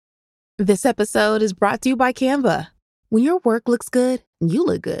This episode is brought to you by Canva. When your work looks good, you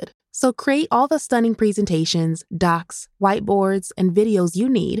look good. So create all the stunning presentations, docs, whiteboards, and videos you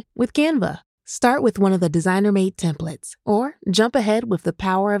need with Canva. Start with one of the designer-made templates, or jump ahead with the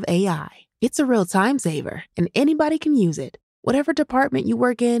power of AI. It's a real time saver, and anybody can use it. Whatever department you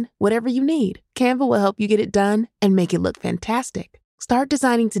work in, whatever you need, Canva will help you get it done and make it look fantastic. Start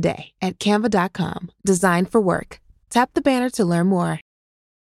designing today at canva.com. Design for work. Tap the banner to learn more.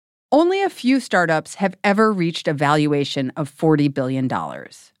 Only a few startups have ever reached a valuation of $40 billion.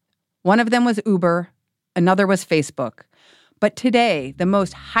 One of them was Uber, another was Facebook. But today, the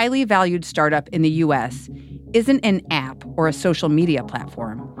most highly valued startup in the U.S. isn't an app or a social media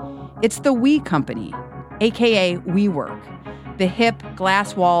platform. It's the We Company, a.k.a. WeWork, the hip,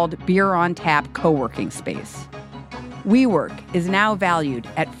 glass-walled, beer-on-tap co-working space. WeWork is now valued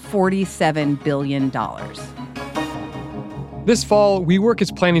at $47 billion. This fall, WeWork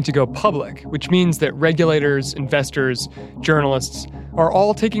is planning to go public, which means that regulators, investors, journalists are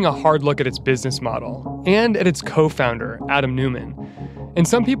all taking a hard look at its business model and at its co-founder, Adam Neumann. And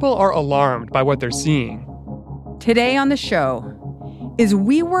some people are alarmed by what they're seeing. Today on the show, is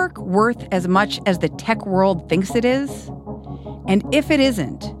WeWork worth as much as the tech world thinks it is? And if it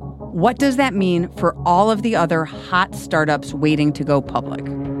isn't, what does that mean for all of the other hot startups waiting to go public?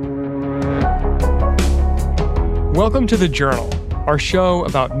 Welcome to The Journal, our show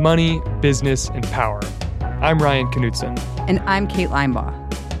about money, business, and power. I'm Ryan Knutson. And I'm Kate Linebaugh.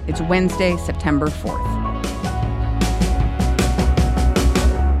 It's Wednesday, September 4th.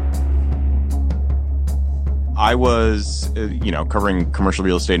 I was, covering commercial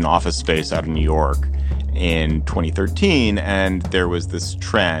real estate and office space out in New York in 2013, and there was this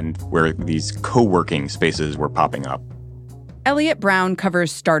trend where these co-working spaces were popping up. Eliot Brown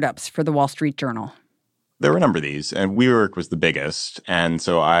covers startups for the Wall Street Journal. There were a number of these, and WeWork was the biggest. And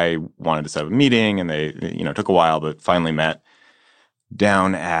so I wanted to set up a meeting, and they, took a while, but finally met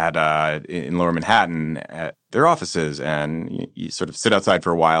down at in Lower Manhattan at their offices. And you sort of sit outside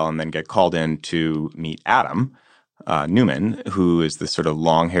for a while and then get called in to meet Adam Neumann, who is this sort of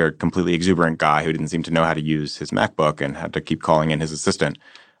long-haired, completely exuberant guy who didn't seem to know how to use his MacBook and had to keep calling in his assistant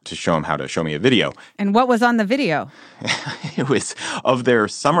to show him how to show me a video. And what was on the video? It was of their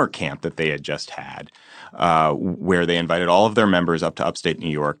summer camp that they had just had. Where they invited all of their members up to upstate New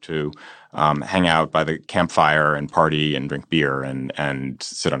York to hang out by the campfire and party and drink beer and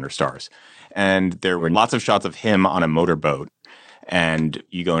sit under stars. And there were lots of shots of him on a motorboat. And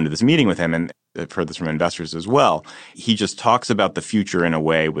you go into this meeting with him, and I've heard this from investors as well. He just talks about the future in a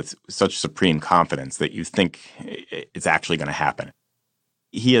way with such supreme confidence that you think it's actually going to happen.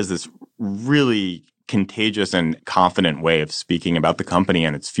 He has this really contagious and confident way of speaking about the company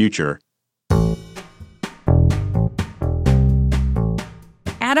and its future.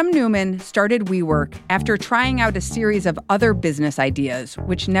 Adam Neumann started WeWork after trying out a series of other business ideas,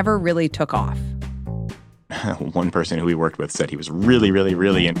 which never really took off. One person who we worked with said he was really, really,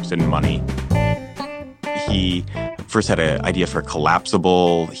 really interested in money. He first had an idea for a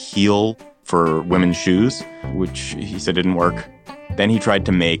collapsible heel for women's shoes, which he said didn't work. Then he tried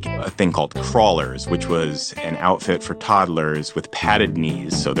to make a thing called crawlers, which was an outfit for toddlers with padded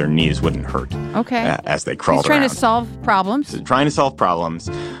knees so their knees wouldn't hurt as they crawled around. He's trying to solve problems. Trying to solve problems.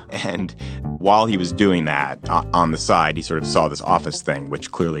 And while he was doing that, on the side, he sort of saw this office thing,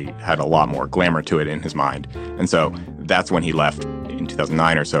 which clearly had a lot more glamour to it in his mind. And so that's when he left in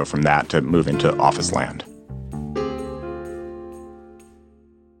 2009 or so from that to move into office land.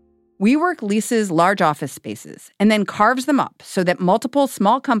 WeWork leases large office spaces and then carves them up so that multiple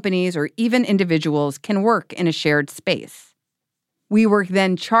small companies or even individuals can work in a shared space. WeWork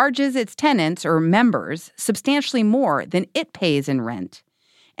then charges its tenants or members substantially more than it pays in rent.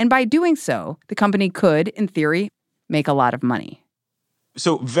 And by doing so, the company could, in theory, make a lot of money.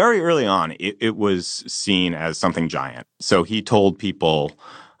 So very early on, it was seen as something giant. So he told people,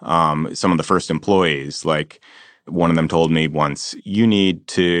 some of the first employees, like, one of them told me once, you need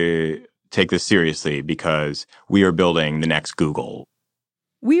to take this seriously because we are building the next Google.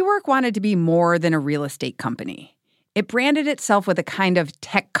 WeWork wanted to be more than a real estate company. It branded itself with a kind of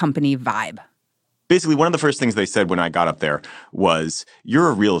tech company vibe. Basically, one of the first things they said when I got up there was, you're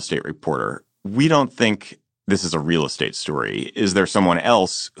a real estate reporter. We don't think this is a real estate story. Is there someone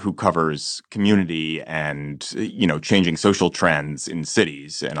else who covers community and, changing social trends in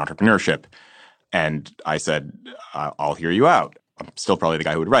cities and entrepreneurship? And I said, I'll hear you out. I'm still probably the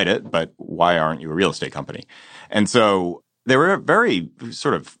guy who would write it, but why aren't you a real estate company? And so they were very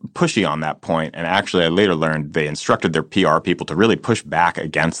sort of pushy on that point. And actually, I later learned they instructed their PR people to really push back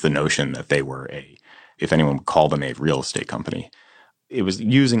against the notion that they were if anyone would call them a real estate company. it was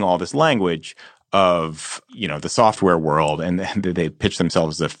using all this language of, the software world, and they pitched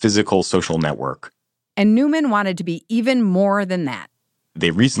themselves as a physical social network. And Newman wanted to be even more than that.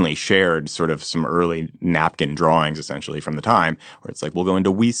 They recently shared sort of some early napkin drawings, essentially, from the time, where it's like, we'll go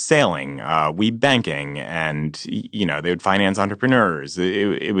into we sailing, we banking, and, they would finance entrepreneurs.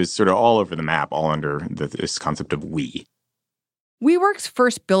 It was sort of all over the map, all under this concept of we. WeWork's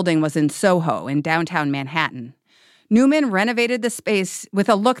first building was in Soho in downtown Manhattan. Newman renovated the space with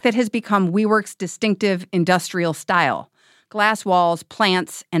a look that has become WeWork's distinctive industrial style: glass walls,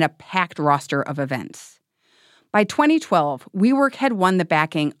 plants, and a packed roster of events. By 2012, WeWork had won the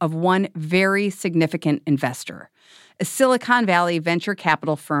backing of one very significant investor, a Silicon Valley venture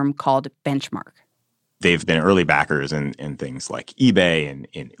capital firm called Benchmark. They've been early backers in things like eBay and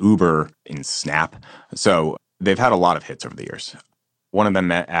in Uber, in Snap. So they've had a lot of hits over the years. One of them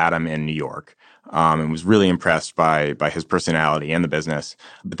met Adam in New York and was really impressed by his personality and the business.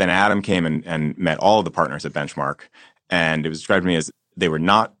 But then Adam came and met all of the partners at Benchmark, and it was described to me as they were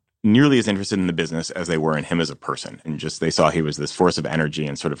not nearly as interested in the business as they were in him as a person. And just they saw he was this force of energy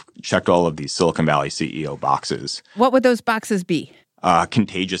and sort of checked all of these Silicon Valley CEO boxes. What would those boxes be?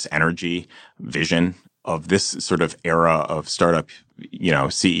 Contagious energy, vision of this sort of era of startup,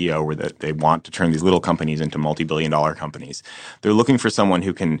 CEO, where they want to turn these little companies into multi-billion-dollar companies. They're looking for someone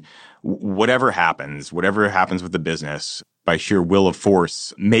who can, whatever happens with the business, by sheer will of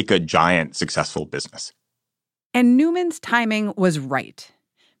force, make a giant successful business. And Newman's timing was right.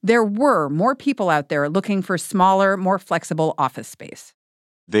 There were more people out there looking for smaller, more flexible office space.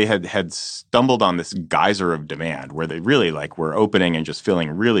 They had stumbled on this geyser of demand where they really were opening and just filling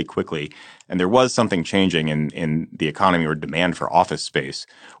really quickly. And there was something changing in the economy or demand for office space,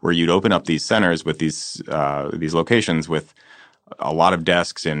 where you'd open up these centers with these locations with a lot of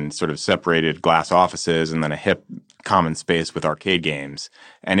desks in sort of separated glass offices, and then a hip common space with arcade games.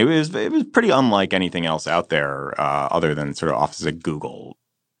 And it was pretty unlike anything else out there other than sort of offices at Google.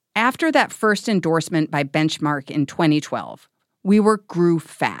 After that first endorsement by Benchmark in 2012, WeWork grew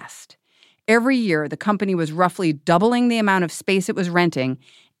fast. Every year, the company was roughly doubling the amount of space it was renting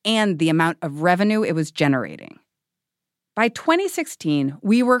and the amount of revenue it was generating. By 2016,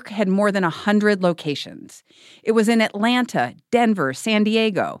 WeWork had more than 100 locations. It was in Atlanta, Denver, San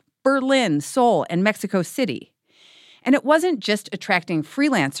Diego, Berlin, Seoul, and Mexico City. And it wasn't just attracting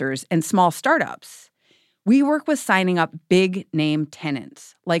freelancers and small startups. WeWork was signing up big-name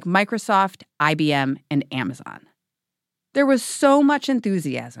tenants like Microsoft, IBM, and Amazon. There was so much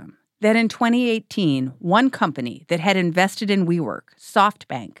enthusiasm that in 2018, one company that had invested in WeWork,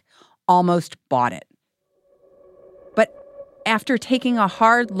 SoftBank, almost bought it. But after taking a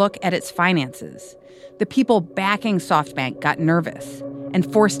hard look at its finances, the people backing SoftBank got nervous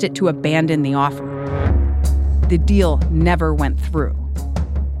and forced it to abandon the offer. The deal never went through.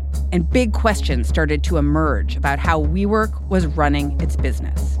 And big questions started to emerge about how WeWork was running its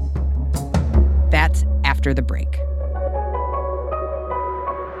business. That's after the break.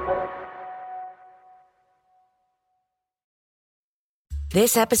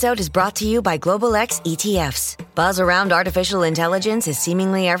 This episode is brought to you by Global X ETFs. Buzz around artificial intelligence is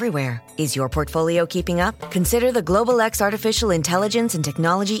seemingly everywhere. Is your portfolio keeping up? Consider the Global X Artificial Intelligence and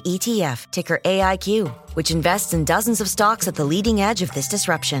Technology ETF, ticker AIQ, which invests in dozens of stocks at the leading edge of this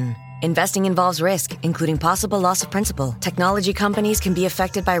disruption. Investing involves risk, including possible loss of principal. Technology companies can be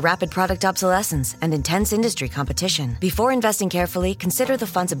affected by rapid product obsolescence and intense industry competition. Before investing carefully, consider the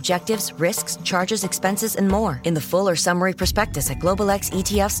fund's objectives, risks, charges, expenses, and more in the full or summary prospectus at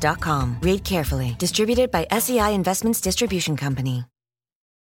globalxetfs.com. Read carefully. Distributed by SEI Investments Distribution Company.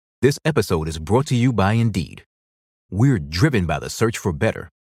 This episode is brought to you by Indeed. We're driven by the search for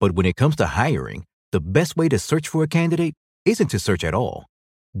better, but when it comes to hiring, the best way to search for a candidate isn't to search at all.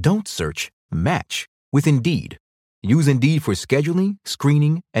 Don't search, match with Indeed. Use Indeed for scheduling,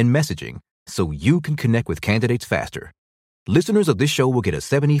 screening, and messaging so you can connect with candidates faster. Listeners of this show will get a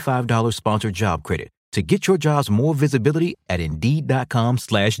 $75 sponsored job credit to get your jobs more visibility at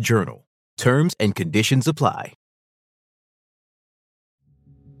Indeed.com/journal. Terms and conditions apply.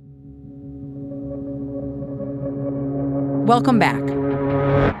 Welcome back.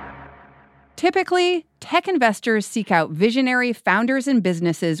 Typically, tech investors seek out visionary founders and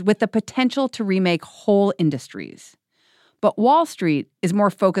businesses with the potential to remake whole industries. But Wall Street is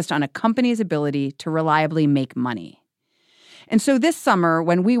more focused on a company's ability to reliably make money. And so this summer,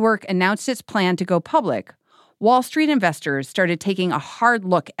 when WeWork announced its plan to go public, Wall Street investors started taking a hard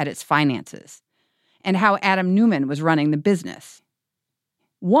look at its finances and how Adam Neumann was running the business.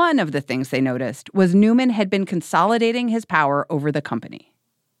 One of the things they noticed was Neumann had been consolidating his power over the company.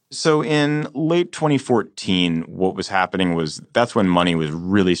 So in late 2014, what was happening was that's when money was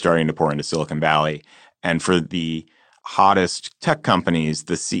really starting to pour into Silicon Valley. And for the hottest tech companies,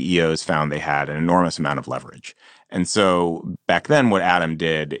 the CEOs found they had an enormous amount of leverage. And so back then, what Adam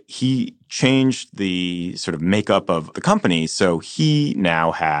did, he changed the sort of makeup of the company. So he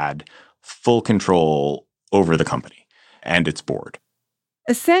now had full control over the company and its board.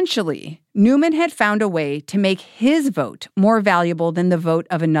 Essentially, Newman had found a way to make his vote more valuable than the vote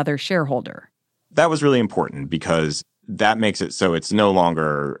of another shareholder. That was really important because that makes it so it's no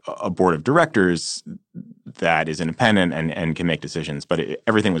longer a board of directors that is independent and can make decisions, but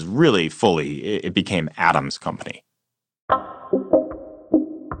everything was really it became Adam's company.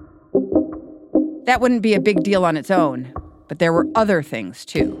 That wouldn't be a big deal on its own, but there were other things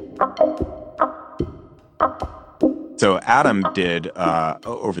too. So Adam did,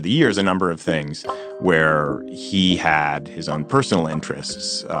 over the years, a number of things where he had his own personal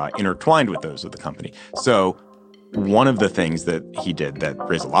interests intertwined with those of the company. So one of the things that he did that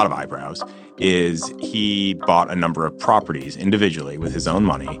raised a lot of eyebrows is he bought a number of properties individually with his own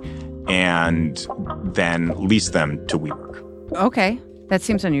money and then leased them to WeWork. Okay, that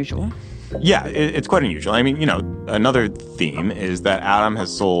seems unusual. Yeah, it's quite unusual. I mean, another theme is that Adam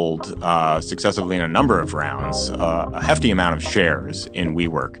has sold successively in a number of rounds a hefty amount of shares in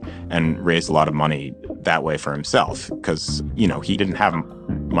WeWork and raised a lot of money that way for himself because, he didn't have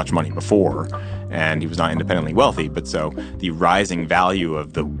much money before and he was not independently wealthy. But so the rising value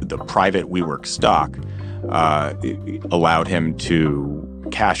of the private WeWork stock allowed him to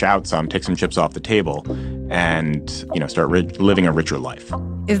cash out some, take some chips off the table, and start living a richer life.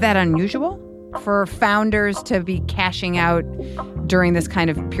 Is that unusual for founders to be cashing out during this kind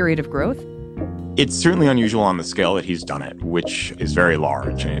of period of growth? It's certainly unusual on the scale that he's done it, which is very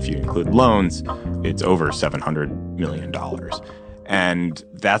large. And if you include loans, it's over $700 million. And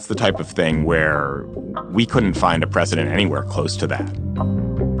that's the type of thing where we couldn't find a precedent anywhere close to that.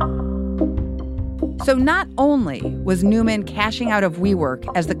 So not only was Newman cashing out of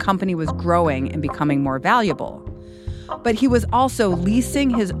WeWork as the company was growing and becoming more valuable, but he was also leasing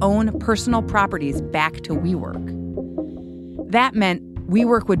his own personal properties back to WeWork. That meant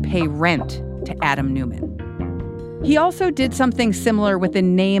WeWork would pay rent to Adam Newman. He also did something similar with the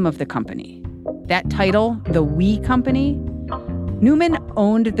name of the company. That title, the We Company, Newman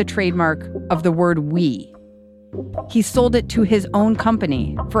owned the trademark of the word we. He sold it to his own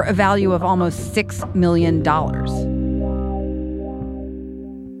company for a value of almost $6 million.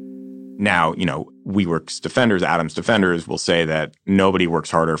 Now, WeWork's defenders, Adam's defenders, will say that nobody works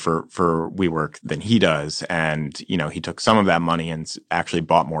harder for WeWork than he does. And, he took some of that money and actually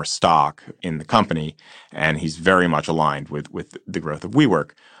bought more stock in the company. And he's very much aligned with the growth of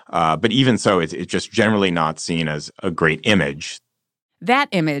WeWork. But even so, it's just generally not seen as a great image. That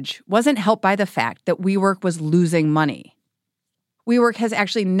image wasn't helped by the fact that WeWork was losing money. WeWork has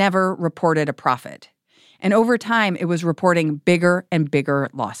actually never reported a profit. And over time, it was reporting bigger and bigger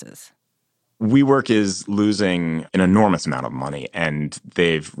losses. WeWork is losing an enormous amount of money, and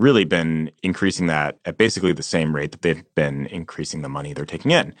they've really been increasing that at basically the same rate that they've been increasing the money they're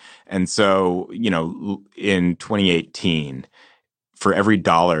taking in. And so, in 2018, for every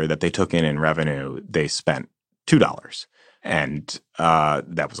dollar that they took in revenue, they spent $2. And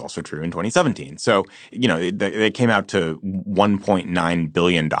that was also true in 2017. So, they came out to $1.9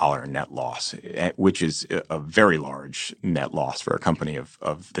 billion net loss, which is a very large net loss for a company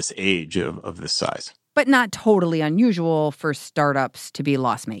of this age, of this size. But not totally unusual for startups to be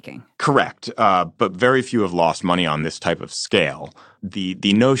loss-making. Correct. But very few have lost money on this type of scale.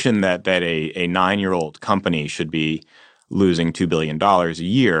 The notion that a 9-year-old company should be losing $2 billion a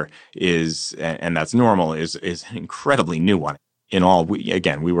year is, and that's normal, is an incredibly new one. In all,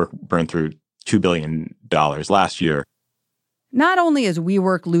 WeWork burned through $2 billion last year. Not only is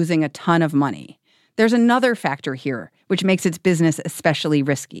WeWork losing a ton of money, there's another factor here which makes its business especially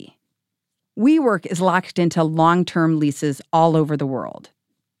risky. WeWork is locked into long-term leases all over the world.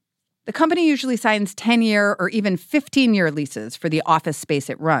 The company usually signs 10-year or even 15-year leases for the office space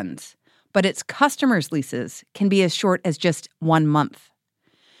it runs. But its customers' leases can be as short as just 1 month.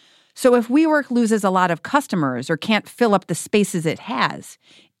 So if WeWork loses a lot of customers or can't fill up the spaces it has,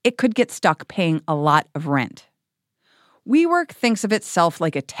 it could get stuck paying a lot of rent. WeWork thinks of itself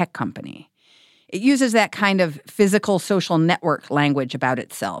like a tech company. It uses that kind of physical social network language about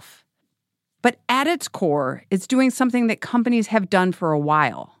itself. But at its core, it's doing something that companies have done for a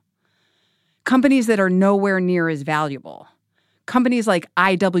while. Companies that are nowhere near as valuable. Companies like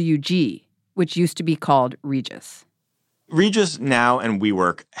IWG, which used to be called Regus. Regus now and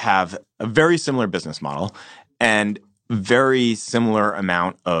WeWork have a very similar business model. And very similar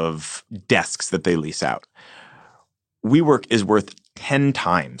amount of desks that they lease out. WeWork is worth 10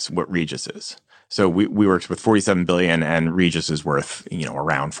 times what Regus is. So WeWork's worth $47 billion and Regus is worth,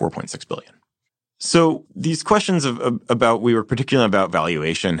 around $4.6 billion. So these questions about WeWork, particularly about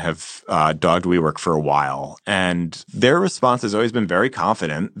valuation, have dogged WeWork for a while. And their response has always been very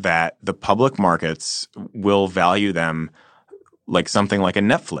confident that the public markets will value them like something like a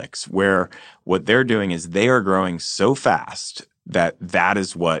Netflix, where what they're doing is they are growing so fast that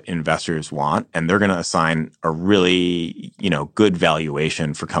is what investors want. And they're going to assign a really, good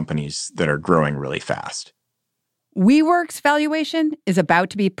valuation for companies that are growing really fast. WeWork's valuation is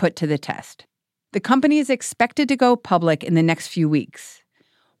about to be put to the test. The company is expected to go public in the next few weeks.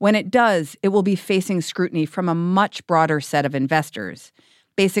 When it does, it will be facing scrutiny from a much broader set of investors,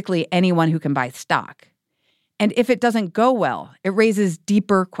 basically anyone who can buy stock. And if it doesn't go well, it raises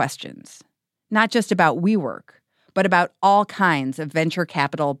deeper questions, not just about WeWork, but about all kinds of venture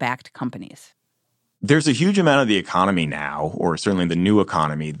capital-backed companies. There's a huge amount of the economy now, or certainly the new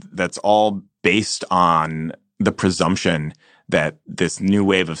economy, that's all based on the presumption that this new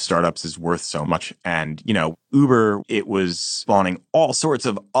wave of startups is worth so much. And, Uber, it was spawning all sorts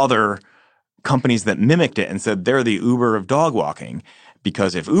of other companies that mimicked it and said they're the Uber of dog walking.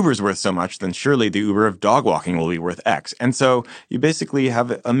 Because if Uber's worth so much, then surely the Uber of dog walking will be worth X. And so you basically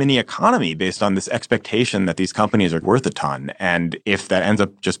have a mini economy based on this expectation that these companies are worth a ton. And if that ends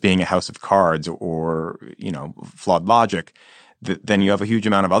up just being a house of cards or, flawed logic, then you have a huge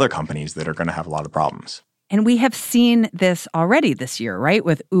amount of other companies that are going to have a lot of problems. And we have seen this already this year, right,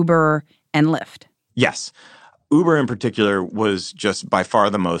 with Uber and Lyft. Yes. Uber in particular was just by far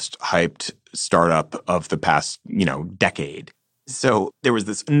the most hyped startup of the past, decade. So there was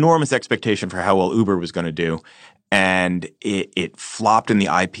this enormous expectation for how well Uber was going to do. And it flopped in the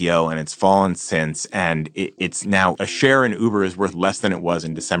IPO and it's fallen since. And it's now a share in Uber is worth less than it was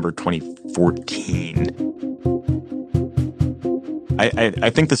in December 2014. I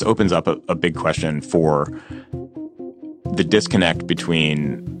think this opens up a big question for the disconnect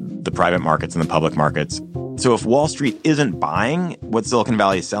between the private markets and the public markets. So if Wall Street isn't buying what Silicon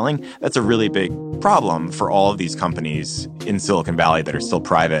Valley is selling, that's a really big problem for all of these companies in Silicon Valley that are still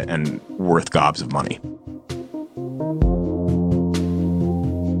private and worth gobs of money.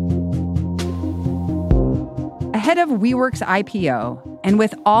 Ahead of WeWork's IPO, and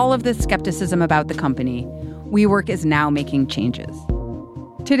with all of the skepticism about the company, WeWork is now making changes.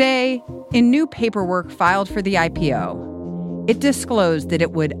 Today, in new paperwork filed for the IPO, it disclosed that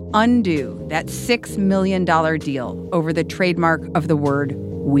it would undo that $6 million deal over the trademark of the word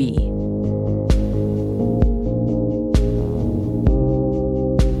we.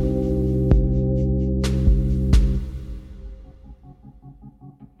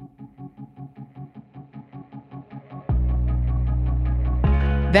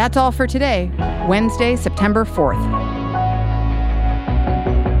 That's all for today, Wednesday, September 4th.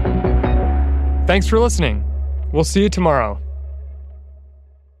 Thanks for listening. We'll see you tomorrow.